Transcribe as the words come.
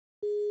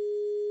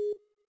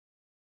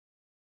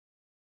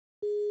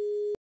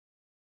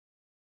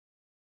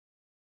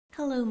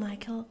Hello,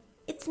 Michael.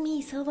 It's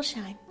me,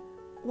 Silvershine.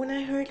 When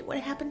I heard what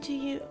happened to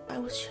you, I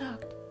was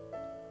shocked.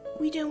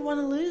 We don't want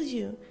to lose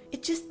you.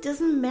 It just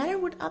doesn't matter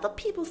what other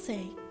people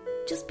say.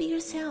 Just be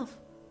yourself.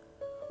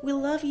 We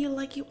love you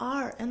like you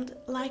are and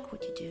like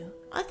what you do.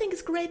 I think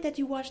it's great that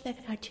you watch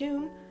that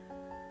cartoon.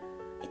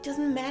 It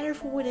doesn't matter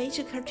for what age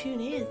a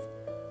cartoon is.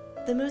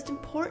 The most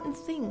important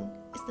thing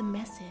is the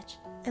message,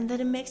 and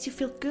that it makes you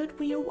feel good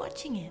when you're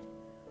watching it.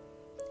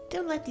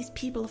 Don't let these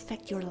people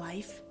affect your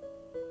life.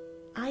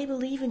 I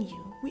believe in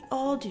you. We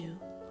all do.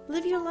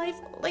 Live your life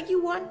like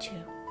you want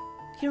to.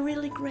 You're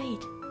really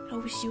great. I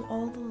wish you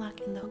all the luck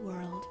in the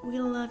world. We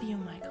love you,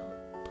 Michael.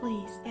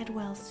 Please get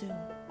well soon.